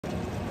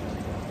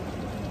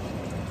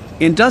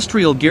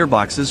Industrial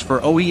gearboxes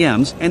for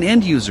OEMs and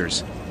end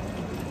users.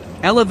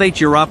 Elevate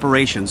your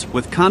operations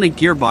with KONIC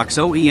GEARBOX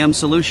OEM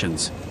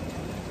Solutions.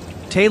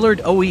 Tailored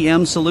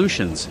OEM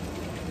Solutions.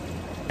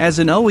 As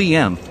an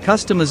OEM,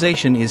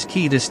 customization is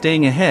key to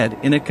staying ahead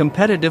in a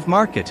competitive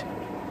market.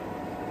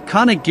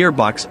 KONIC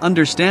GEARBOX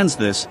understands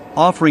this,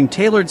 offering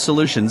tailored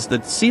solutions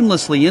that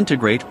seamlessly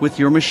integrate with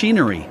your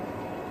machinery.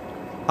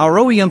 Our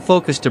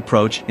OEM-focused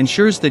approach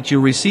ensures that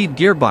you receive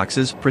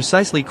gearboxes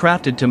precisely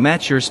crafted to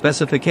match your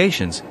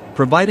specifications,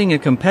 providing a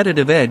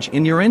competitive edge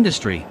in your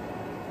industry.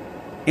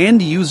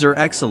 End user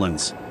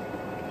excellence.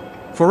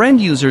 For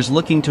end users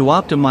looking to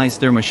optimize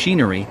their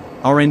machinery,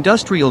 our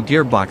industrial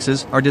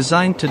gearboxes are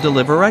designed to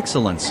deliver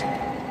excellence.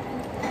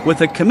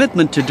 With a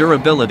commitment to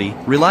durability,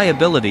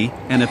 reliability,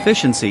 and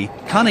efficiency,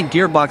 KONIC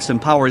GEARBOX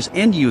empowers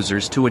end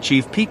users to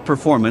achieve peak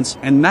performance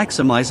and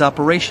maximize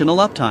operational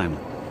uptime.